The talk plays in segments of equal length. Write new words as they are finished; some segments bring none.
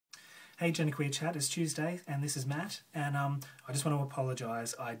Hey GenderqueerChat, it's Tuesday and this is Matt, and I just want to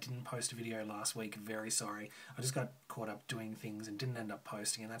apologise. I didn't post a video last week, very sorry. I just got caught up doing things and didn't end up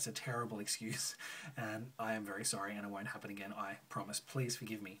posting, and that's a terrible excuse, and I am very sorry and it won't happen again, I promise. Please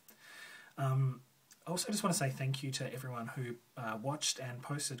forgive me. I also just want to say thank you to everyone who watched and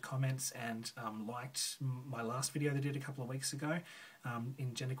posted comments and liked my last video that I did a couple of weeks ago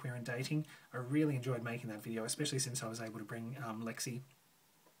in genderqueer and dating. I really enjoyed making that video, especially since I was able to bring Lexi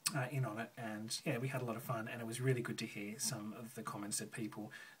in on it, and yeah, we had a lot of fun, and it was really good to hear some of the comments that people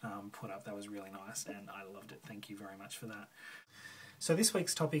put up. That was really nice and I loved it. Thank you very much for that. So this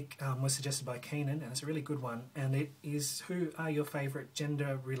week's topic was suggested by Keenan, and it's a really good one, and it is: who are your favourite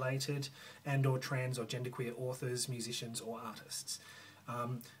gender related and or trans or genderqueer authors, musicians or artists?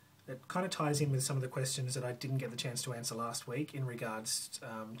 It kind of ties in with some of the questions that I didn't get the chance to answer last week in regards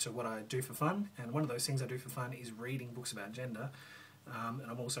to what I do for fun, and one of those things I do for fun is reading books about gender. And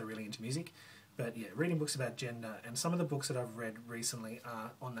I'm also really into music, but yeah, reading books about gender, and some of the books that I've read recently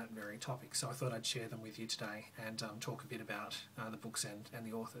are on that very topic, so I thought I'd share them with you today and talk a bit about the books and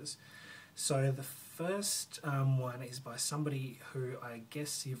the authors. So the first one is by somebody who I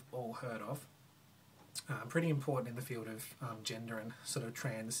guess you've all heard of, pretty important in the field of gender and sort of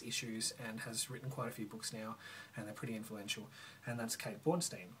trans issues, and has written quite a few books now, and they're pretty influential, and that's Kate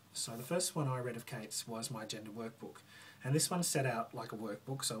Bornstein. So the first one I read of Kate's was My Gender Workbook, and this one set out like a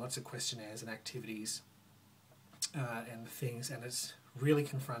workbook, so lots of questionnaires and activities and things, and it's really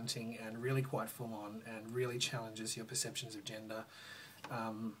confronting and really quite full on and really challenges your perceptions of gender. I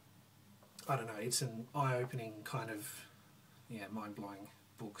don't know, it's an eye-opening kind of, yeah, mind-blowing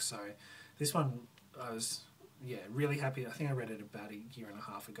book. So this one I was, yeah, really happy. I think I read it about a year and a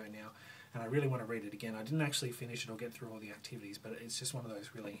half ago now, and I really want to read it again. I didn't actually finish it or get through all the activities, but it's just one of those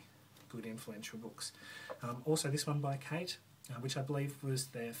really good, influential books. Also this one by Kate, which I believe was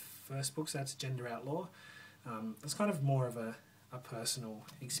their first book, so that's Gender Outlaw. It's kind of more of a personal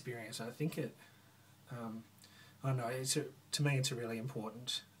experience. I think it, I don't know, to me it's a really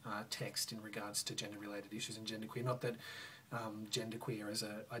important text in regards to gender-related issues and genderqueer. Not that genderqueer as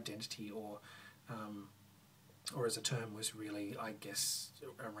an identity or as a term was really, I guess,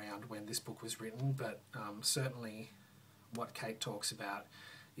 around when this book was written, but certainly what Kate talks about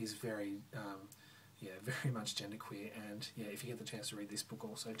is very, yeah, very much genderqueer, and yeah, if you get the chance to read this book,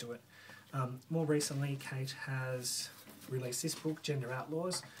 also do it. More recently, Kate has released this book, Gender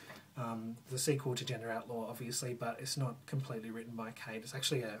Outlaws, the sequel to Gender Outlaw, obviously, but it's not completely written by Kate. It's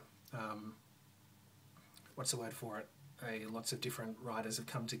actually a, what's the word for it? Lots of different writers have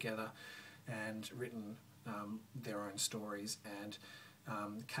come together and written their own stories, and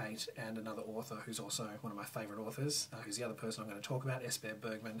Kate and another author who's also one of my favourite authors, who's the other person I'm going to talk about,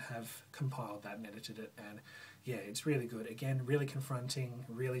 Bergman, have compiled that and edited it, and yeah, it's really good. Again, really confronting,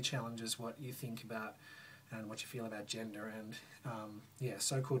 really challenges what you think about and what you feel about gender, and yeah,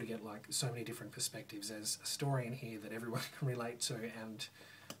 so cool to get like so many different perspectives. There's a story in here that everyone can relate to, and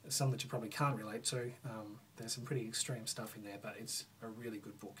some that you probably can't relate to. There's some pretty extreme stuff in there, but it's a really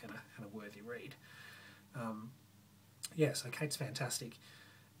good book and a worthy read. Yeah, so Kate's fantastic,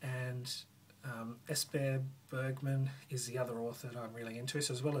 and Bergman is the other author that I'm really into.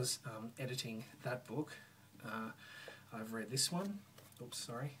 So as well as editing that book, I've read this one. Oops,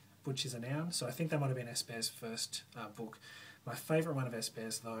 sorry. Butch is a Noun. So I think that might have been Esper's first book. My favourite one of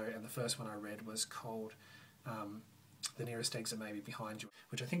Esper's, though, and the first one I read, was called The Nearest Exit May Be Behind You,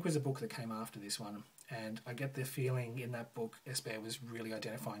 which I think was a book that came after this one. And I get the feeling in that book Esper was really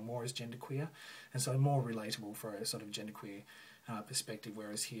identifying more as genderqueer, and so more relatable for a sort of genderqueer perspective,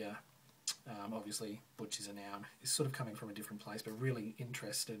 whereas here, obviously, Butch is a Noun is sort of coming from a different place, but really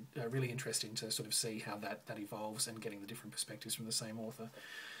interesting to sort of see how that evolves and getting the different perspectives from the same author.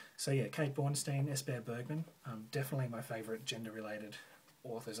 So yeah, Kate Bornstein, Esper Bergman, definitely my favourite gender-related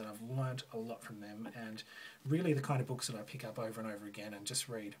authors, and I've learnt a lot from them, and really the kind of books that I pick up over and over again and just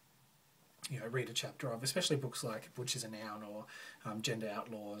read a chapter of, especially books like Butch is a Noun or Gender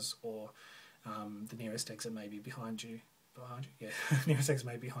Outlaws or The Nearest Exit May Be Behind You. Yeah, Nearest Exit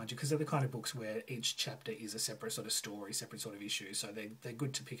May Be Behind You, because they're the kind of books where each chapter is a separate sort of story, separate sort of issue, so they're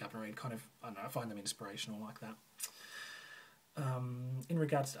good to pick up and read. Kind of, I don't know, I find them inspirational like that. In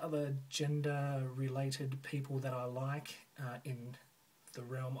regards to other gender-related people that I like in the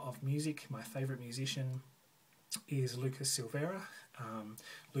realm of music, my favourite musician is Lucas Silveira.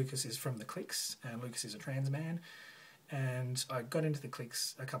 Lucas is from the Cliks, and Lucas is a trans man, and I got into the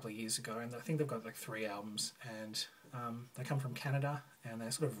Cliks a couple of years ago, and I think they've got like 3 albums, and they come from Canada, and they're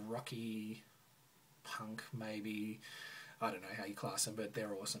sort of rocky punk, maybe, I don't know how you class them, but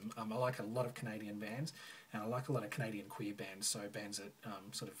they're awesome. I like a lot of Canadian bands, And I like a lot of Canadian queer bands, so bands that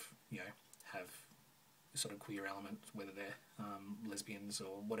sort of, you know, have sort of queer element, whether they're lesbians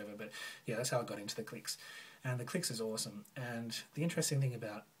or whatever. But yeah, that's how I got into the Cliks. And the Cliks is awesome. And the interesting thing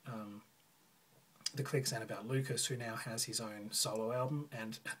about the Cliks and about Lucas, who now has his own solo album,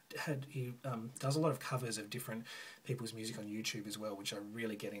 and he does a lot of covers of different people's music on YouTube as well, which I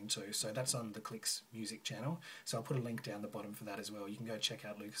really get into. So that's on the Cliks music channel. So I'll put a link down the bottom for that as well. You can go check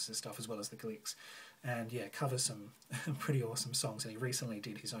out Lucas's stuff as well as the Cliks. And yeah, covers some pretty awesome songs. And he recently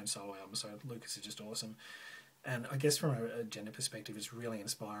did his own solo album, so Lucas is just awesome. And I guess from a gender perspective, it's really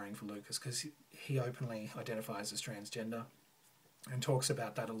inspiring for Lucas, because he openly identifies as transgender and talks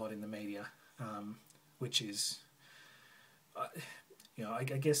about that a lot in the media, which is, you know, I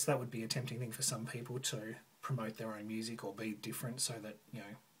guess that would be a tempting thing for some people to promote their own music or be different so that, you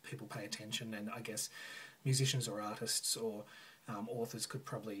know, people pay attention. And I guess musicians or artists or authors could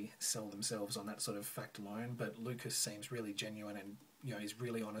probably sell themselves on that sort of fact alone, but Lucas seems really genuine and, you know, he's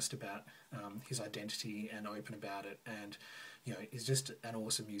really honest about his identity and open about it, and, you know, he's just an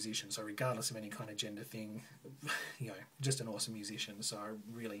awesome musician. So regardless of any kind of gender thing, you know, just an awesome musician. So I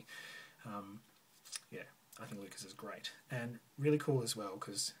really, yeah, I think Lucas is great. And really cool as well,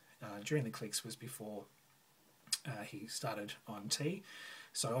 because during the Cliks was before he started on T.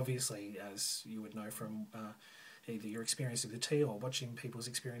 So obviously, as you would know from either your experience with the tea or watching people's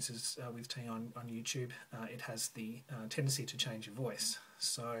experiences with tea on YouTube, it has the tendency to change your voice.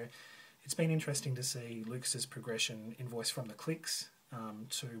 So it's been interesting to see Lucas's progression in voice from the Cliks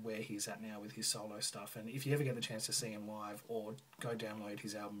to where he's at now with his solo stuff. And if you ever get the chance to see him live, or go download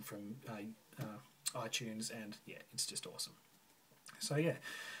his album from iTunes, and yeah, it's just awesome. So yeah,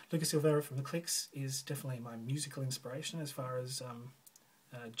 Lucas Silveira from the Cliks is definitely my musical inspiration as far as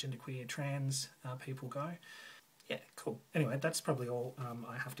genderqueer trans people go. Yeah, cool. Anyway, that's probably all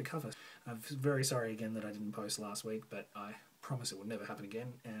I have to cover. I'm very sorry again that I didn't post last week, but I promise it will never happen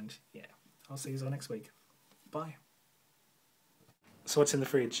again. And yeah, I'll see you all next week. Bye. So what's in the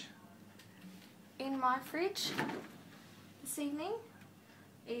fridge? In my fridge this evening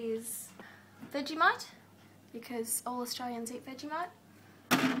is Vegemite, because all Australians eat Vegemite.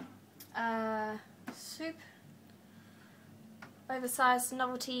 Soup. Oversized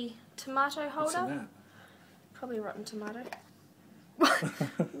novelty tomato holder. What's in that? Probably a rotten tomato.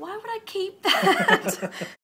 Why would I keep that?